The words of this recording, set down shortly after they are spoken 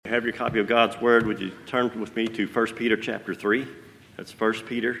have your copy of God's Word, would you turn with me to 1 Peter chapter 3? That's 1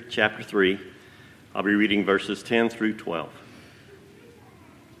 Peter chapter 3. I'll be reading verses 10 through 12.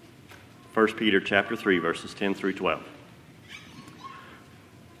 1 Peter chapter 3, verses 10 through 12.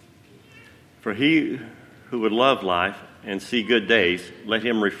 For he who would love life and see good days, let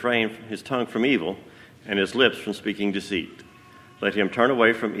him refrain his tongue from evil and his lips from speaking deceit. Let him turn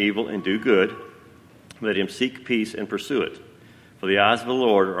away from evil and do good. Let him seek peace and pursue it. For the eyes of the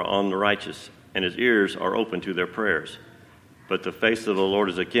Lord are on the righteous, and his ears are open to their prayers. But the face of the Lord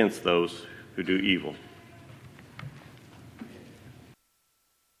is against those who do evil.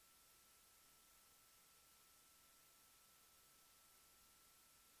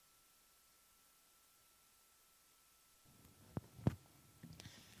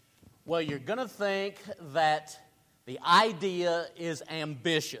 Well, you're going to think that the idea is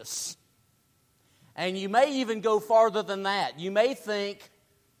ambitious. And you may even go farther than that. You may think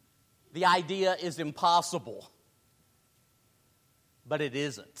the idea is impossible. But it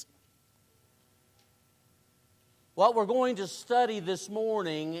isn't. What we're going to study this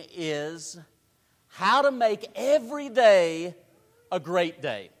morning is how to make every day a great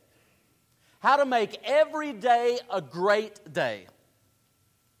day. How to make every day a great day.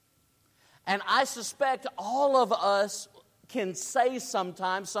 And I suspect all of us can say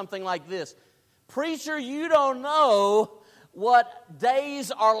sometimes something like this: "Preacher, you don't know what days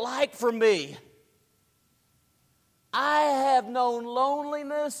are like for me. I have known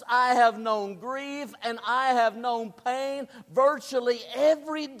loneliness, I have known grief, and I have known pain virtually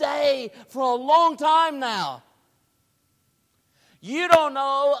every day for a long time now. You don't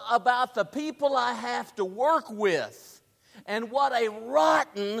know about the people I have to work with and what a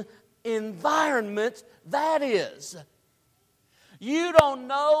rotten environment that is. You don't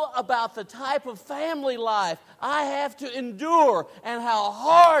know about the type of family life I have to endure and how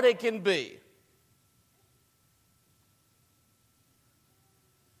hard it can be."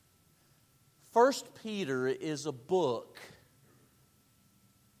 First Peter is a book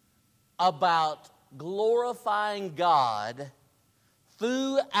about glorifying God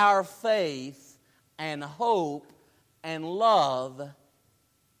through our faith and hope and love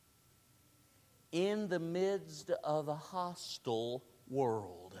in the midst of a hostile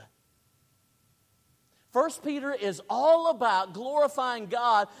world. 1 Peter is all about glorifying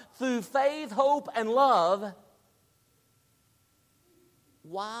God through faith, hope, and love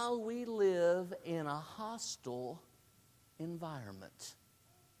while we live in a hostile environment.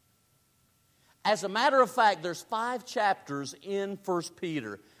 As a matter of fact, there's 5 chapters in 1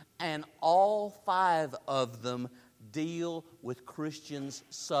 Peter, and all 5 of them deal with Christians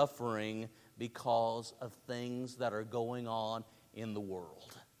suffering because of things that are going on in the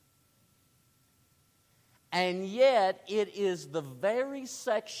world. And yet, it is the very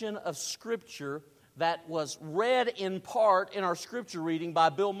section of Scripture that was read in part in our Scripture reading by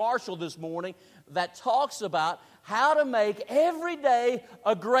Bill Marshall this morning that talks about how to make every day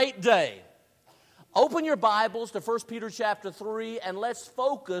a great day. Open your Bibles to 1 Peter chapter 3 and let's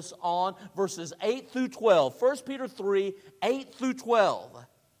focus on verses 8 through 12. 1 Peter 3, 8 through 12.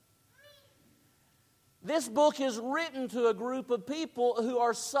 This book is written to a group of people who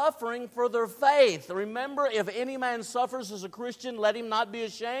are suffering for their faith. Remember, if any man suffers as a Christian, let him not be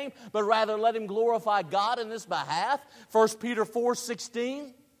ashamed, but rather let him glorify God in this behalf. 1 Peter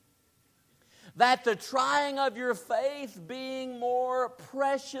 4:16. That the trying of your faith being more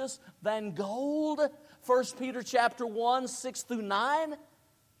precious than gold. 1 Peter chapter 1, 6 through 9.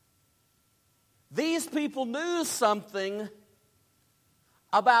 These people knew something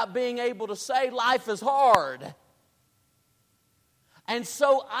about being able to say life is hard. And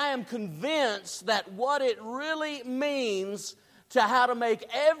so I am convinced that what it really means to how to make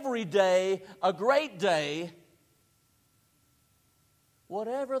every day a great day,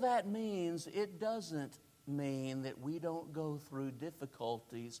 whatever that means, it doesn't mean that we don't go through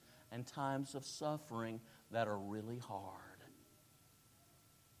difficulties and times of suffering that are really hard.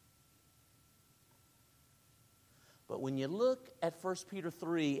 But when you look at 1 Peter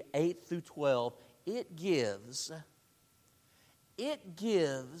 3, 8 through 12, it gives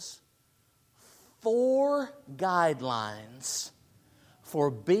 4 guidelines for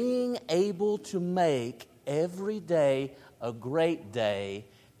being able to make every day a great day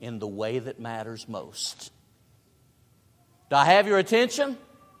in the way that matters most. Do I have your attention?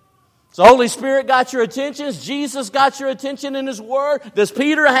 Has the Holy Spirit got your attention? Has Jesus got your attention in His Word? Does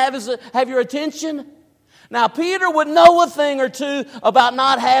Peter have your attention? Now, Peter would know a thing or two about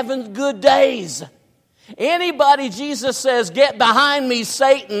not having good days. Anybody Jesus says, "Get behind me,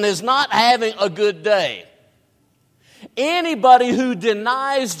 Satan," is not having a good day. Anybody who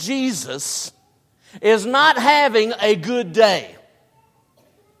denies Jesus is not having a good day.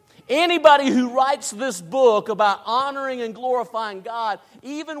 Anybody who writes this book about honoring and glorifying God,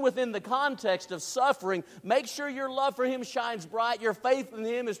 even within the context of suffering, make sure your love for Him shines bright, your faith in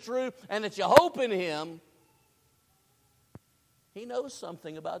Him is true, and that you hope in Him. He knows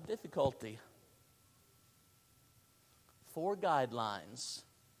something about difficulty. 4 guidelines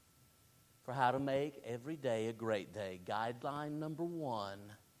for how to make every day a great day. Guideline number 1.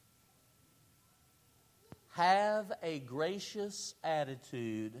 Have a gracious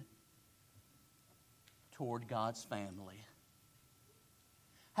attitude toward God's family.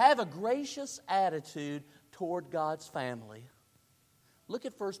 Have a gracious attitude toward God's family. Look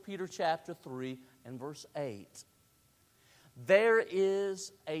at 1 Peter chapter 3 and verse 8. There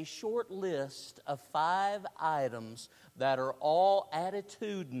is a short list of 5 items that are all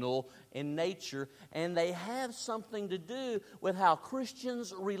attitudinal in nature, and they have something to do with how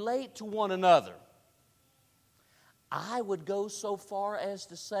Christians relate to one another. I would go so far as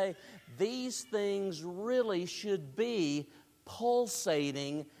to say these things really should be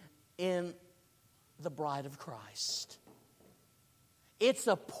pulsating in the bride of Christ. It's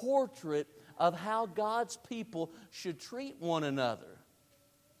a portrait of how God's people should treat one another.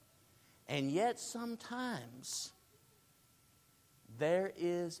 And yet sometimes there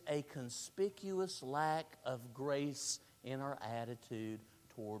is a conspicuous lack of grace in our attitude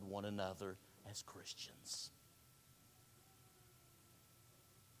toward one another as Christians.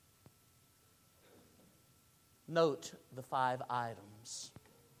 Note the 5 items.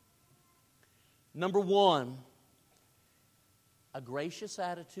 Number 1, a gracious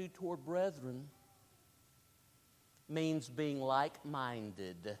attitude toward brethren means being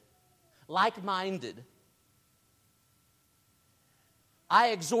like-minded. Like-minded. I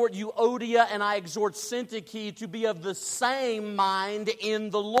exhort Euodia and I exhort Syntyche to be of the same mind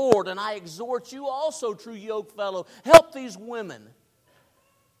in the Lord. And I exhort you also, true yokefellow, help these women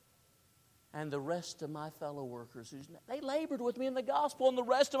and the rest of my fellow workers. They labored with me in the gospel, and the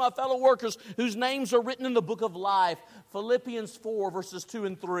rest of my fellow workers whose names are written in the book of life. Philippians 4, verses 2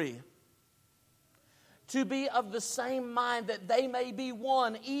 and 3. To be of the same mind, that they may be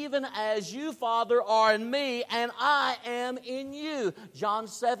one, even as you, Father, are in me, and I am in you. John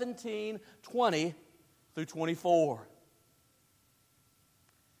 17, 20 through 24.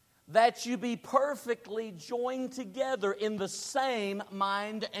 That you be perfectly joined together in the same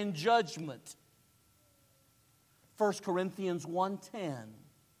mind and judgment. 1 Corinthians 1:10.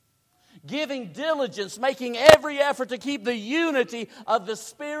 Giving diligence, making every effort to keep the unity of the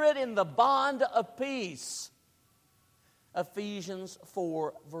Spirit in the bond of peace. Ephesians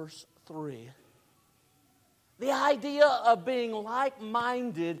 4, verse 3. The idea of being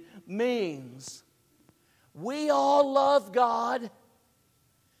like-minded means we all love God.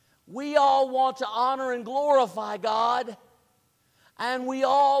 We all want to honor and glorify God, and we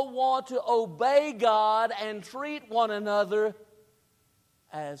all want to obey God and treat one another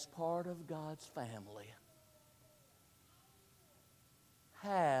as part of God's family.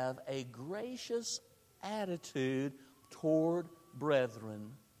 Have a gracious attitude toward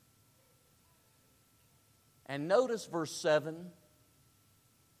brethren. And notice verse 7.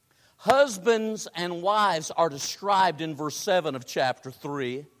 Husbands and wives are described in verse 7 of chapter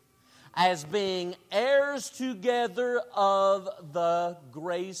 3. As being heirs together of the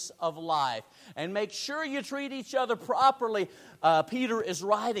grace of life. And make sure you treat each other properly, Peter is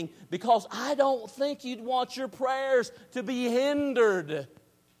writing, because I don't think you'd want your prayers to be hindered.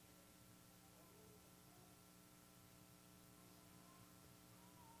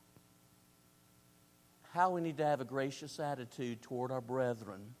 How we need to have a gracious attitude toward our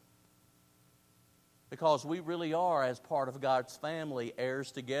brethren. Because we really are, as part of God's family,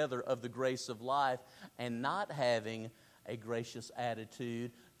 heirs together of the grace of life, and not having a gracious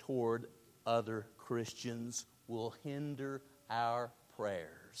attitude toward other Christians will hinder our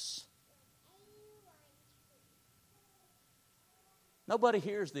prayers. Nobody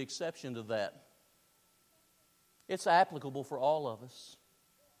here is the exception to that. It's applicable for all of us.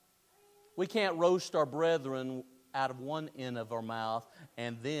 We can't roast our brethren out of one end of our mouth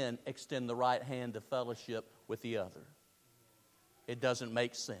and then extend the right hand of fellowship with the other. It doesn't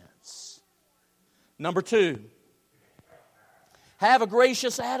make sense. Number 2, have a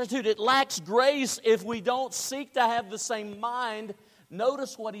gracious attitude. It lacks grace if we don't seek to have the same mind.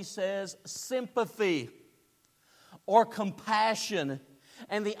 Notice what he says, sympathy or compassion.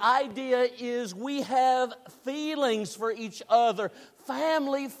 And the idea is we have feelings for each other.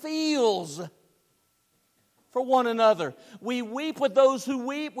 Family feels. for one another. We weep with those who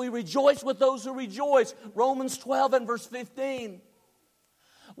weep. We rejoice with those who rejoice. Romans 12 and verse 15.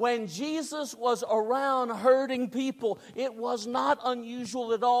 When Jesus was around hurting people, it was not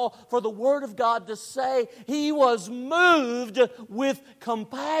unusual at all for the Word of God to say He was moved with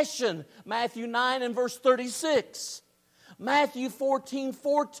compassion. Matthew 9 and verse 36. Matthew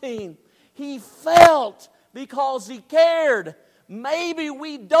 14:14. He felt because He cared. Maybe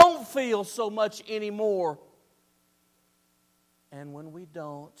we don't feel so much anymore. And when we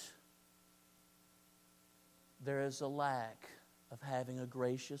don't, there is a lack of having a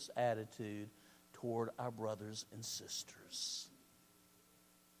gracious attitude toward our brothers and sisters.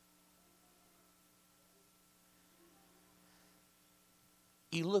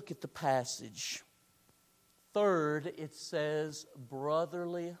 You look at the passage. Third, it says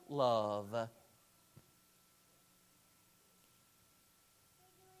brotherly love.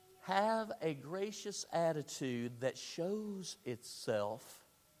 Have a gracious attitude that shows itself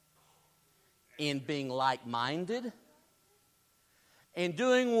in being like-minded, in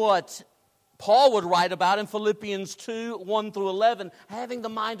doing what Paul would write about in Philippians 2, 1 through 11, having the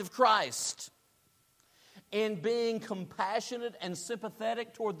mind of Christ, in being compassionate and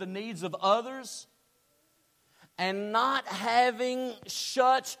sympathetic toward the needs of others, and not having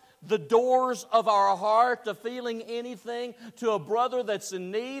shut the doors of our heart to feeling anything to a brother that's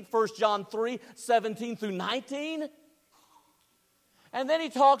in need, 1 John 3, 17 through 19. And then he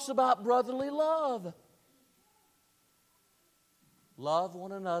talks about brotherly love. Love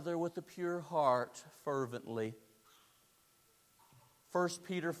one another with a pure heart fervently. 1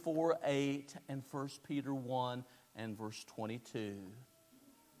 Peter 4, 8 and 1 Peter 1 and verse 22.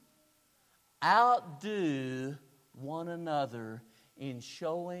 Outdo one another in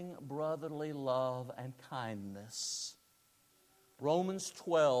showing brotherly love and kindness. Romans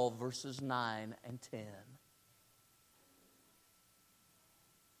 12, verses 9 and 10.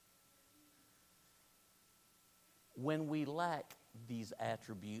 When we lack these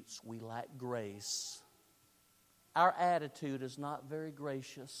attributes, we lack grace. Our attitude is not very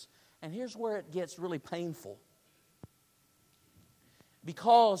gracious. And here's where it gets really painful.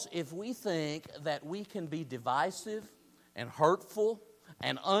 Because if we think that we can be divisive and hurtful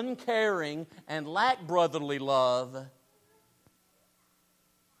and uncaring and lack brotherly love,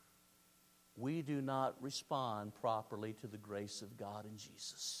 we do not respond properly to the grace of God in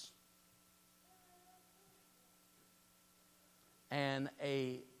Jesus. And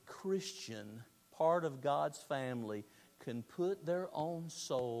a Christian, part of God's family, can put their own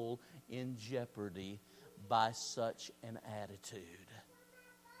soul in jeopardy by such an attitude.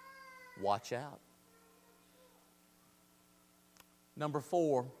 Watch out. Number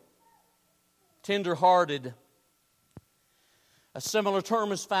 4, tender-hearted. A similar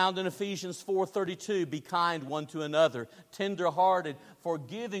term is found in Ephesians 4:32. Be kind one to another, tender-hearted,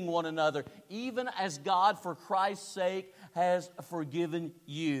 forgiving one another, even as God, for Christ's sake, has forgiven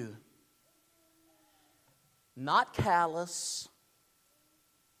you. Not callous,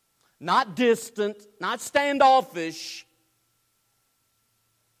 not distant, not standoffish,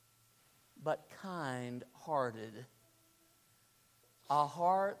 but kind-hearted. A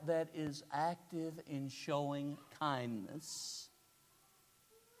heart that is active in showing kindness.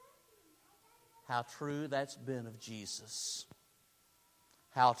 How true that's been of Jesus.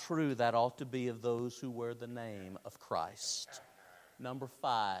 How true that ought to be of those who wear the name of Christ. Number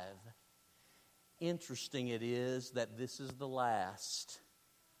 5. Interesting it is that this is the last.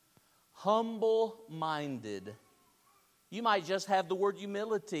 Humble-minded. You might just have the word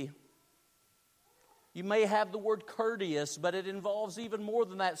humility. You may have the word courteous, but it involves even more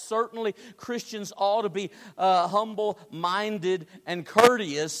than that. Certainly, Christians ought to be humble-minded and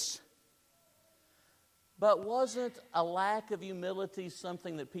courteous. But wasn't a lack of humility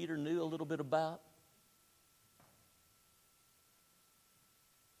something that Peter knew a little bit about?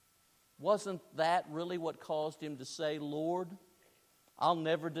 Wasn't that really what caused him to say, Lord, I'll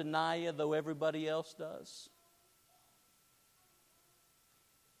never deny you, though everybody else does?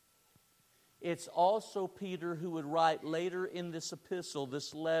 It's also Peter who would write later in this epistle,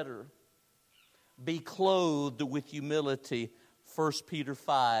 this letter, be clothed with humility, 1 Peter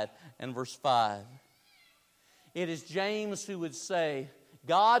 5 and verse 5. It is James who would say,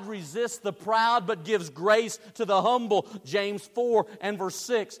 God resists the proud but gives grace to the humble, James 4 and verse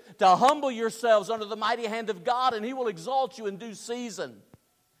 6. To humble yourselves under the mighty hand of God, and He will exalt you in due season,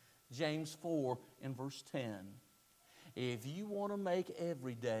 James 4 and verse 10. If you want to make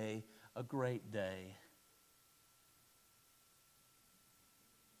every day a great day,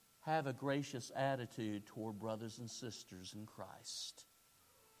 have a gracious attitude toward brothers and sisters in Christ.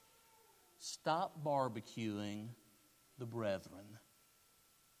 Stop barbecuing the brethren.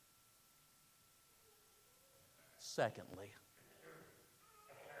 Secondly,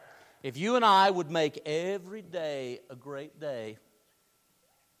 if you and I would make every day a great day,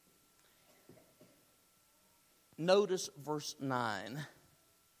 notice verse 9.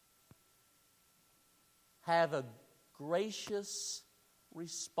 Have a gracious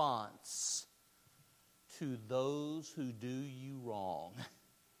response to those who do you wrong.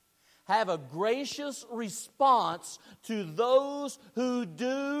 Have a gracious response to those who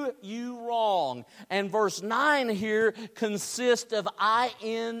do you wrong. And verse 9 here consists of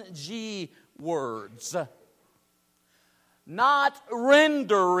ing words. Not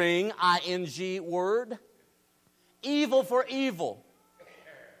rendering ing word, evil for evil.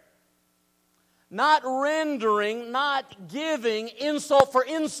 Not rendering, not giving insult for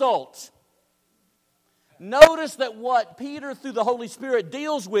insult. Notice that what Peter, through the Holy Spirit,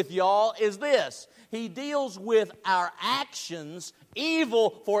 deals with, y'all, is this. He deals with our actions,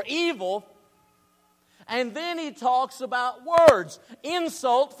 evil for evil, and then he talks about words,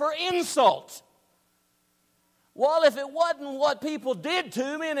 insult for insult. Well, if it wasn't what people did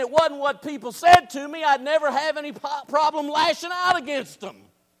to me and it wasn't what people said to me, I'd never have any problem lashing out against them.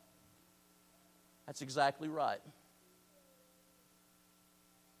 That's exactly right.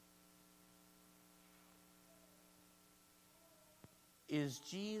 Is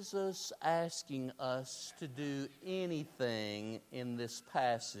Jesus asking us to do anything in this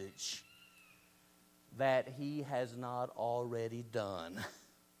passage that He has not already done?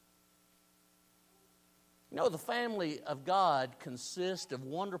 You know, the family of God consists of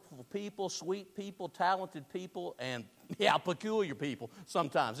wonderful people, sweet people, talented people, and, peculiar people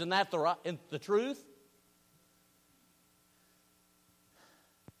sometimes. Isn't that the truth?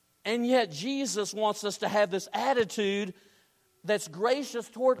 And yet Jesus wants us to have this attitude that's gracious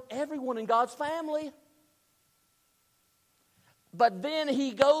toward everyone in God's family. But then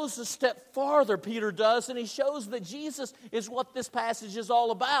he goes a step farther, Peter does, and he shows that Jesus is what this passage is all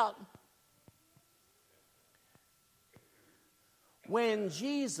about. When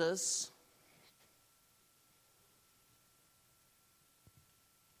Jesus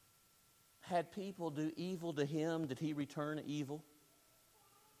had people do evil to him, did he return evil?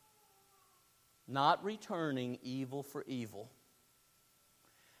 Not returning evil for evil.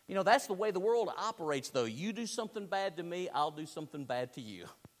 You know, that's the way the world operates, though. You do something bad to me, I'll do something bad to you.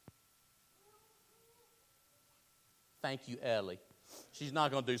 Thank you, Ellie. She's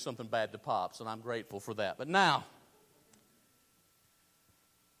not going to do something bad to Pops, and I'm grateful for that. But now,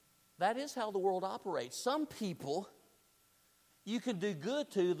 that is how the world operates. Some people, you can do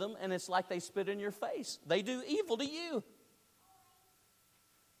good to them, and it's like they spit in your face. They do evil to you.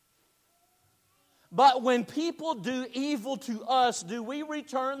 But when people do evil to us, do we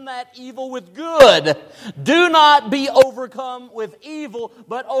return that evil with good? Do not be overcome with evil,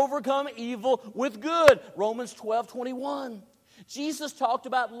 but overcome evil with good. Romans 12:21. Jesus talked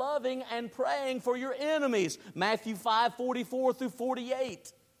about loving and praying for your enemies. Matthew 5:44 through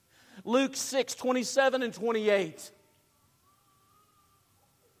 48. Luke 6:27 and 28.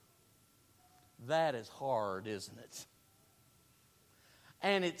 That is hard, isn't it?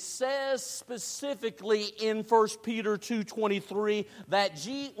 And it says specifically in 1 Peter 2:23 that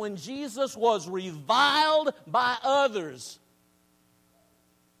when Jesus was reviled by others,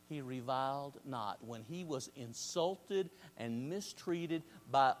 He reviled not. When He was insulted and mistreated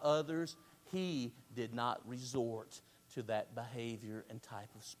by others, He did not resort to that behavior and type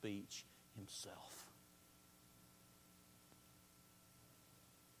of speech Himself.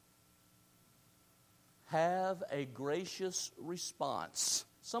 Have a gracious response.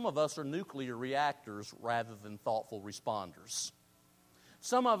 Some of us are nuclear reactors rather than thoughtful responders.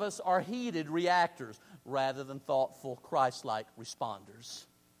 Some of us are heated reactors rather than thoughtful, Christ-like responders.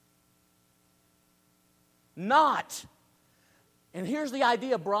 Not. And here's the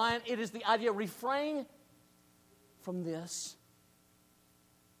idea, Brian. It is the idea, refrain from this.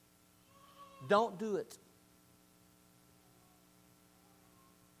 Don't do it.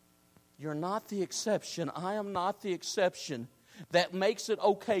 You're not the exception. I am not the exception that makes it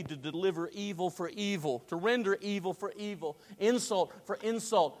okay to deliver evil for evil, to render evil for evil, insult for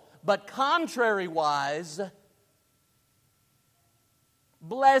insult. But contrary-wise,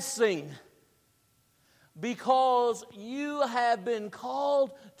 blessing. Because you have been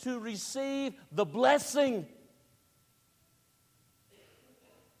called to receive the blessing.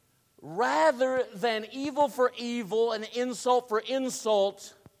 Rather than evil for evil and insult for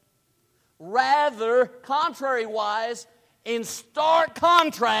insult, rather, contrary-wise, in stark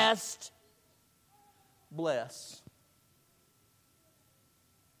contrast, bless.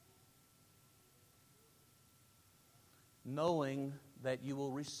 knowing that you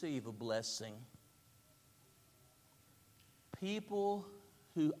will receive a blessing. People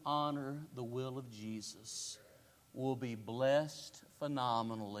who honor the will of Jesus will be blessed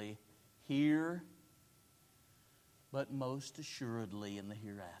phenomenally here, but most assuredly in the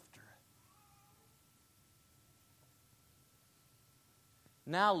hereafter.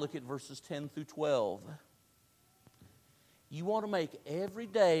 Now look at verses 10 through 12. You want to make every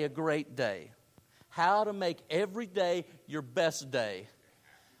day a great day. How to make every day your best day.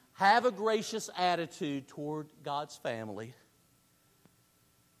 Have a gracious attitude toward God's family.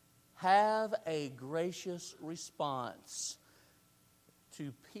 Have a gracious response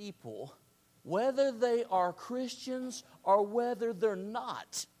to people, whether they are Christians or whether they're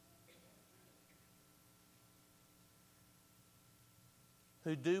not,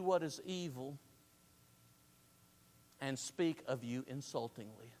 who do what is evil and speak of you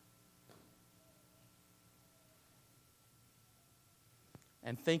insultingly.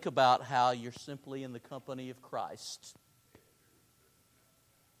 And think about how you're simply in the company of Christ.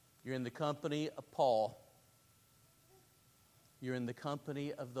 You're in the company of Paul. You're in the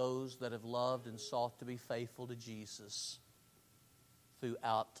company of those that have loved and sought to be faithful to Jesus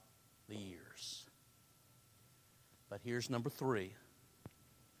throughout the years. But here's number 3.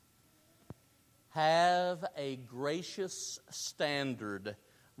 Have a gracious standard.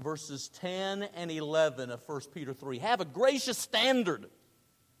 Verses 10 and 11 of 1 Peter 3. Have a gracious standard.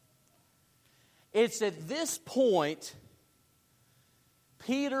 It's at this point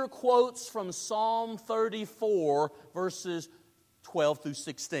Peter quotes from Psalm 34, verses 12 through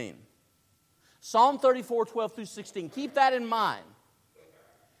 16. Psalm 34, 12 through 16. Keep that in mind.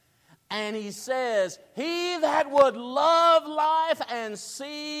 And he says, he that would love life and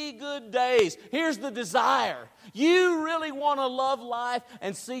see good days. Here's the desire. You really want to love life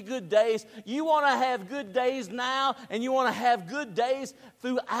and see good days. You want to have good days now, and you want to have good days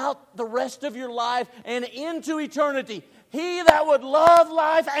throughout the rest of your life and into eternity. He that would love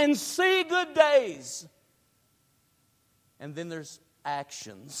life and see good days. And then there's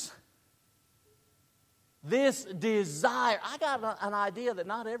actions. This desire. I got an idea that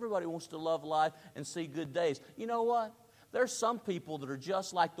not everybody wants to love life and see good days. You know what? There's some people that are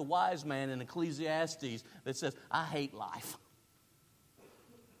just like the wise man in Ecclesiastes that says, I hate life.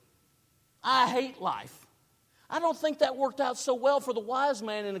 I hate life. I don't think that worked out so well for the wise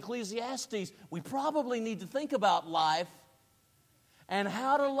man in Ecclesiastes. We probably need to think about life and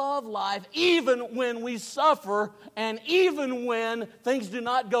how to love life even when we suffer and even when things do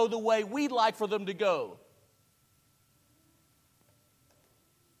not go the way we'd like for them to go.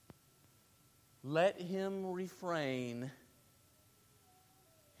 Let him refrain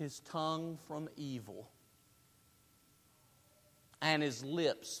his tongue from evil and his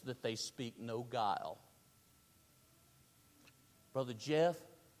lips that they speak no guile. Brother Jeff,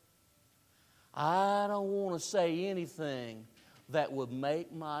 I don't want to say anything that would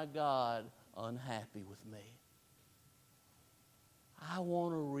make my God unhappy with me. I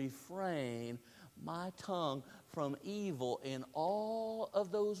want to refrain my tongue from evil in all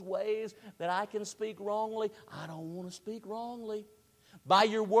of those ways that I can speak wrongly. I don't want to speak wrongly. By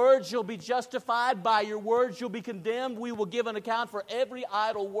your words you'll be justified. By your words you'll be condemned. We will give an account for every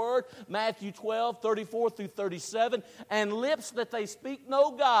idle word. Matthew 12, 34 through 37. And lips that they speak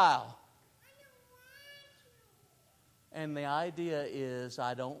no guile. And the idea is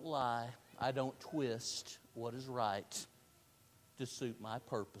I don't lie. I don't twist what is right to suit my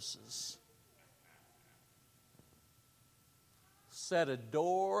purposes. Set a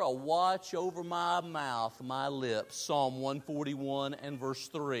door, a watch over my mouth, my lips. Psalm 141 and verse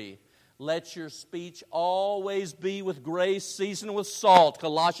 3. Let your speech always be with grace, seasoned with salt.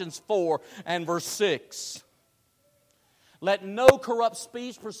 Colossians 4 and verse 6. Let no corrupt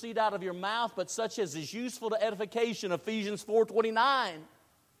speech proceed out of your mouth, but such as is useful to edification. Ephesians 4:29.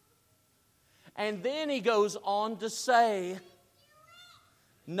 And then he goes on to say,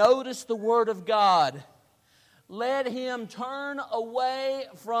 notice the word of God. Let him turn away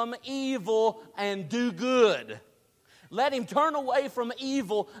from evil and do good. Let him turn away from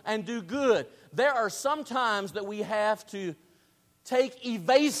evil and do good. There are some times that we have to take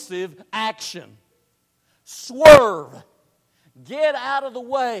evasive action. Swerve. Get out of the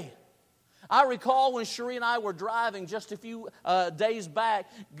way. I recall when Cherie and I were driving just a few days back,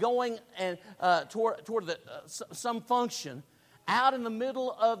 going and toward some function. Out in the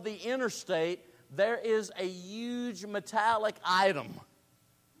middle of the interstate, there is a huge metallic item.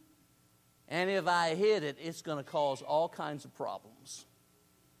 And if I hit it, it's going to cause all kinds of problems.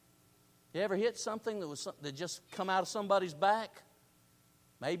 You ever hit something that just come out of somebody's back?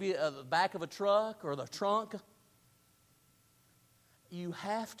 Maybe the back of a truck or the trunk. you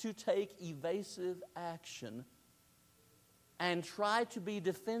have to take evasive action and try to be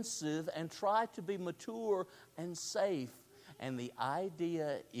defensive and try to be mature and safe. And the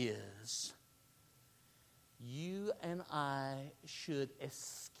idea is you and I should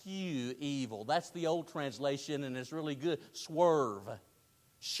eschew evil. That's the old translation, and it's really good. Swerve.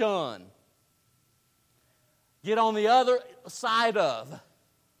 Shun. Get on the other side of.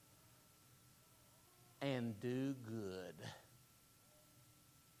 And do good.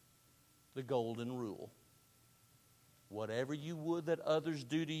 The golden rule. Whatever you would that others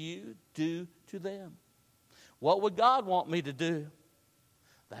do to you, do to them. What would God want me to do?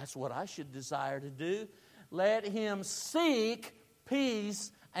 That's what I should desire to do. Let him seek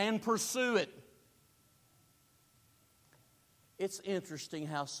peace and pursue it. It's interesting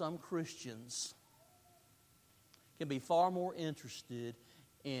how some Christians can be far more interested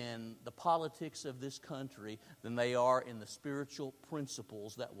in the politics of this country than they are in the spiritual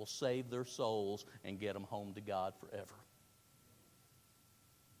principles that will save their souls and get them home to God forever.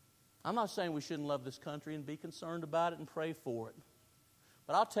 I'm not saying we shouldn't love this country and be concerned about it and pray for it.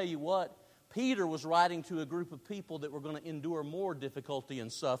 But I'll tell you what, Peter was writing to a group of people that were going to endure more difficulty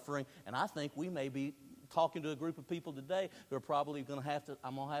and suffering, and I think we may be talking to a group of people today who are probably going to have to,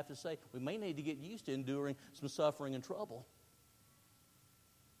 I'm going to have to say, we may need to get used to enduring some suffering and trouble.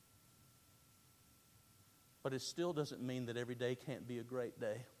 But it still doesn't mean that every day can't be a great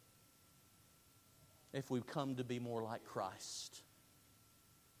day if we come to be more like Christ.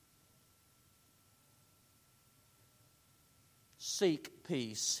 Seek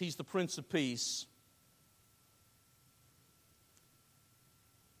peace. He's the Prince of Peace.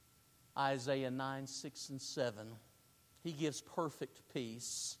 Isaiah 9, 6, and 7. He gives perfect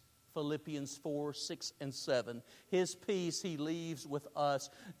peace. Philippians 4, 6, and 7. His peace he leaves with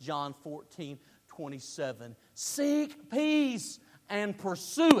us. John 14, 27. Seek peace and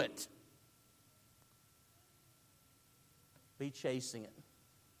pursue it. Be chasing it.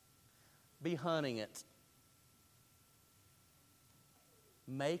 Be hunting it.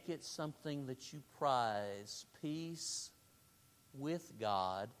 Make it something that you prize. Peace with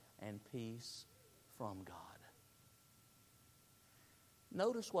God and peace from God.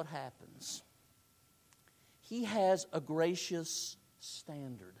 Notice what happens. He has a gracious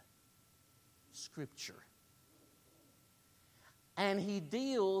standard. Scripture. And he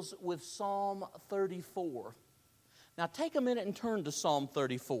deals with Psalm 34. Now take a minute and turn to Psalm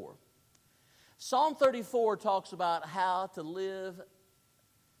 34. Psalm 34 talks about how to live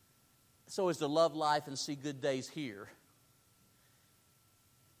so as to love life and see good days here.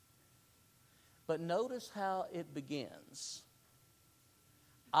 But notice how it begins.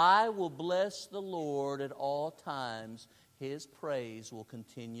 I will bless the Lord at all times. His praise will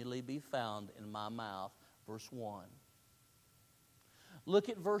continually be found in my mouth. Verse 1. Look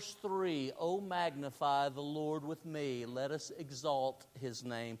at verse 3. Oh, magnify the Lord with me. Let us exalt his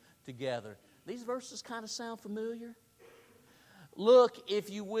name together. These verses kind of sound familiar. Look, if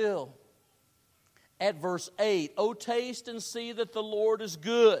you will, at verse 8. Oh, taste and see that the Lord is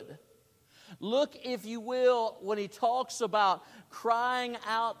good. Look, if you will, when he talks about crying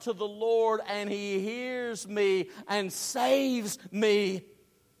out to the Lord and he hears me and saves me.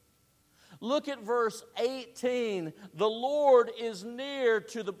 Look at verse 18. The Lord is near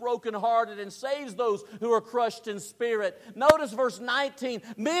to the brokenhearted and saves those who are crushed in spirit. Notice verse 19.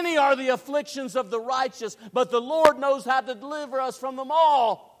 Many are the afflictions of the righteous, but the Lord knows how to deliver us from them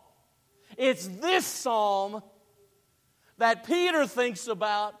all. It's this psalm that Peter thinks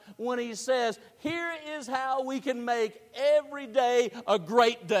about when he says, here is how we can make every day a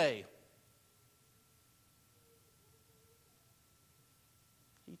great day.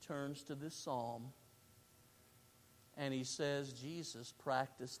 He turns to this psalm and he says, Jesus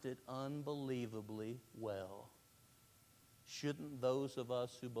practiced it unbelievably well. Shouldn't those of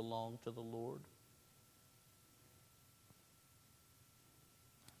us who belong to the Lord?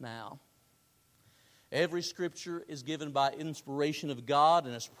 Now, every Scripture is given by inspiration of God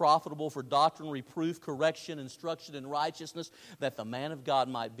and is profitable for doctrine, reproof, correction, instruction in righteousness, that the man of God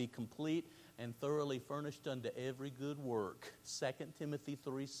might be complete and thoroughly furnished unto every good work. 2 Timothy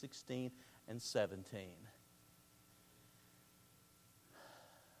 3:16 and 17.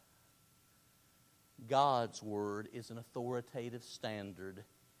 God's Word is an authoritative standard,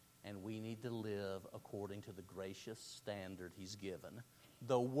 and we need to live according to the gracious standard He's given.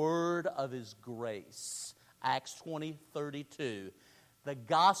 The word of His grace. Acts 20:32. The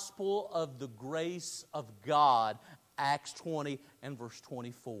gospel of the grace of God. Acts 20 and verse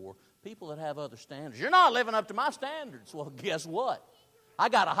 24. People that have other standards. You're not living up to my standards. Well, guess what? I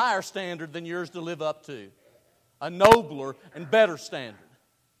got a higher standard than yours to live up to. a nobler and better standard.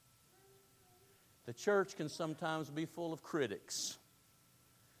 The church can sometimes be full of critics,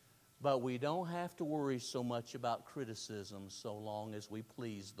 but we don't have to worry so much about criticism so long as we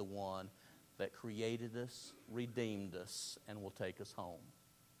please the one that created us, redeemed us, and will take us home.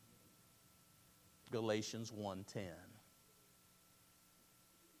 Galatians 1:10.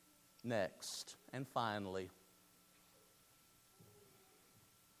 Next, and finally,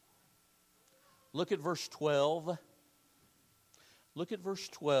 look at verse 12. Look at verse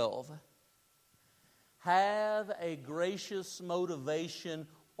 12. Have a gracious motivation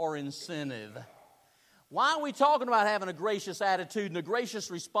or incentive. Why are we talking about having a gracious attitude and a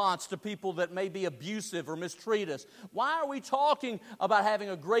gracious response to people that may be abusive or mistreat us? Why are we talking about having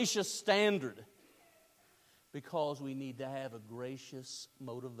a gracious standard? Because we need to have a gracious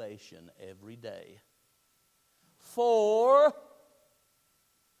motivation every day. For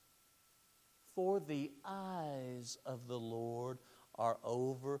the eyes of the Lord are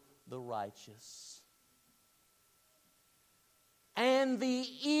over the righteous, and the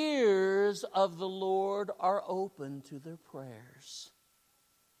ears of the Lord are open to their prayers.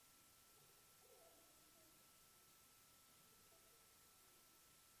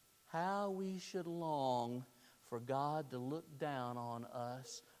 How we should long for God to look down on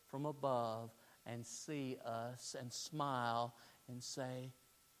us from above and see us and smile and say,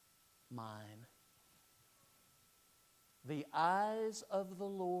 mine. The eyes of the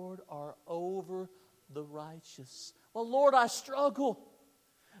Lord are over the righteous. Well, Lord, I struggle.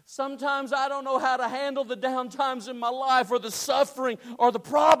 Sometimes I don't know how to handle the down times in my life or the suffering or the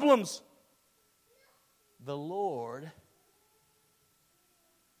problems. The Lord,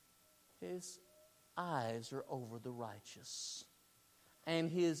 His eyes are over the righteous, and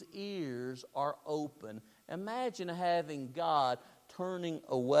His ears are open. Imagine having God turning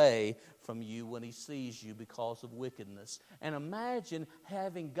away from you when He sees you because of wickedness. And imagine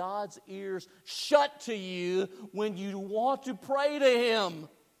having God's ears shut to you when you want to pray to Him.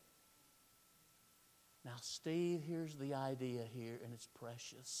 Now, Steve, here's the idea here, and it's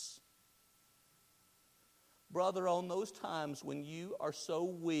precious. Brother, on those times when you are so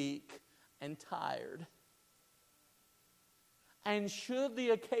weak and tired, and should the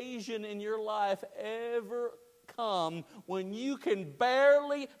occasion in your life ever come when you can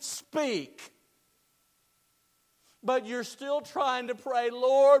barely speak, but you're still trying to pray,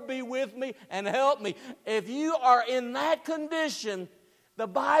 Lord, be with me and help me. If you are in that condition, the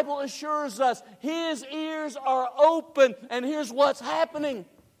Bible assures us His ears are open, and here's what's happening.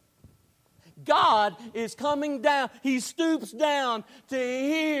 God is coming down. He stoops down to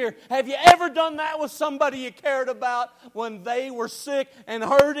hear. Have you ever done that with somebody you cared about when they were sick and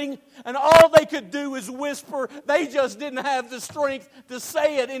hurting, and all they could do is whisper? They just didn't have the strength to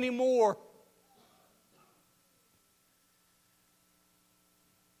say it anymore.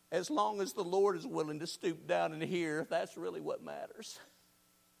 As long as the Lord is willing to stoop down and hear, that's really what matters.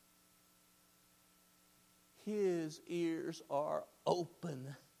 His ears are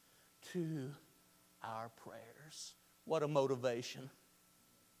open to our prayers. What a motivation.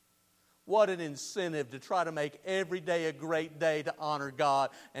 What an incentive to try to make every day a great day to honor God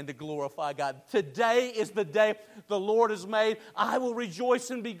and to glorify God. Today is the day the Lord has made. I will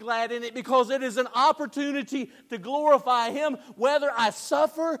rejoice and be glad in it because it is an opportunity to glorify Him, whether I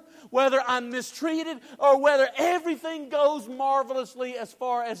suffer, whether I'm mistreated, or whether everything goes marvelously as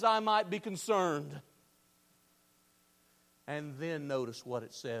far as I might be concerned. And then notice what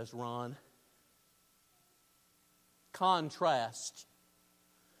it says, Ron. Contrast.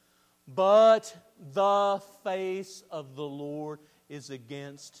 But the face of the Lord is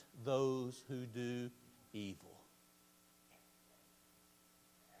against those who do evil.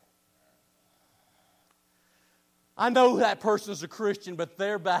 I know that person's a Christian, but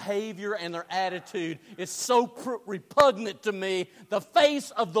their behavior and their attitude is so repugnant to me. The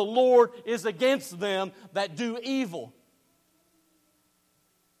face of the Lord is against them that do evil.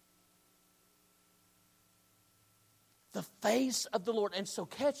 The face of the Lord. And so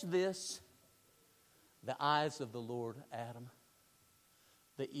catch this. The eyes of the Lord, Adam.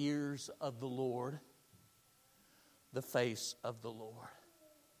 The ears of the Lord. The face of the Lord.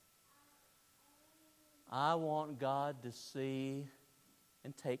 I want God to see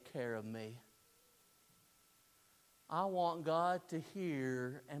and take care of me. I want God to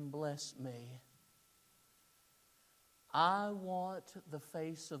hear and bless me. I want the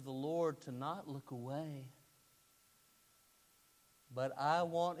face of the Lord to not look away. But I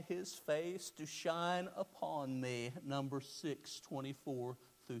want His face to shine upon me. Numbers 6:24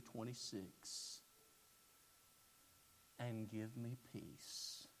 through 26. And give me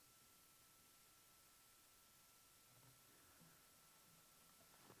peace.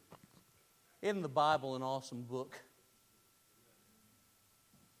 Isn't the Bible an awesome book?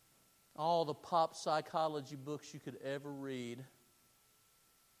 All the pop psychology books you could ever read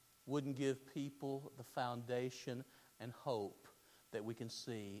wouldn't give people the foundation and hope that we can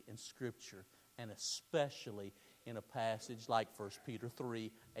see in Scripture, and especially in a passage like 1 Peter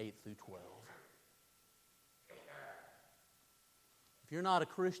 3, 8 through 12. If you're not a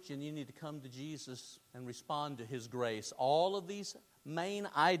Christian, you need to come to Jesus and respond to His grace. All of these main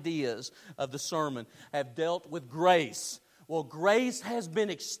ideas of the sermon have dealt with grace. Well, grace has been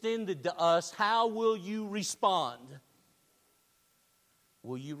extended to us. How will you respond?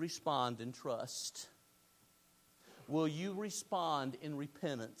 Will you respond in trust? Will you respond in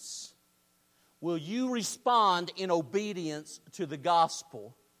repentance? Will you respond in obedience to the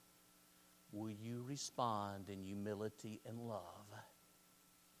gospel? Will you respond in humility and love?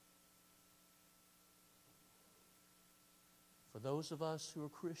 For those of us who are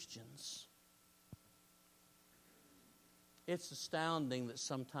Christians, it's astounding that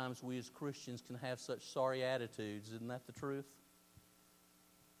sometimes we as Christians can have such sorry attitudes. Isn't that the truth?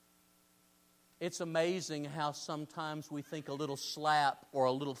 It's amazing how sometimes we think a little slap or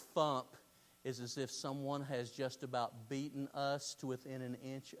a little thump is as if someone has just about beaten us to within an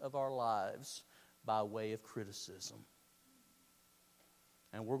inch of our lives by way of criticism.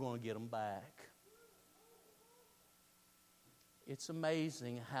 And we're going to get them back. It's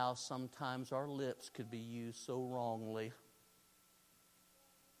amazing how sometimes our lips could be used so wrongly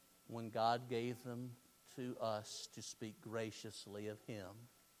when God gave them to us to speak graciously of Him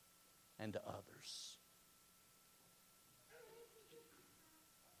and to others.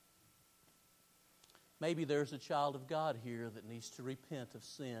 Maybe there's a child of God here that needs to repent of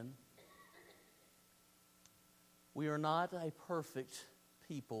sin. We are not a perfect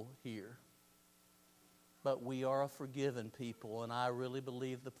people here, but we are a forgiven people, and I really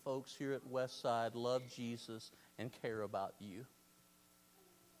believe the folks here at Westside love Jesus and care about you.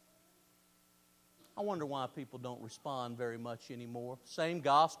 I wonder why people don't respond very much anymore. Same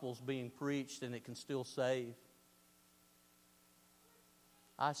gospel's being preached and it can still save.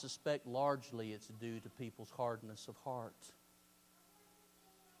 I suspect largely it's due to people's hardness of heart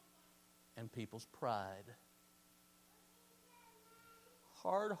and people's pride.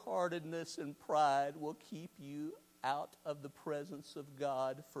 Hard-heartedness and pride will keep you out of the presence of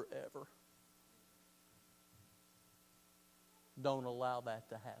God forever. Don't allow that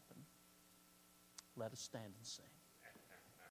to happen. Let us stand and sing.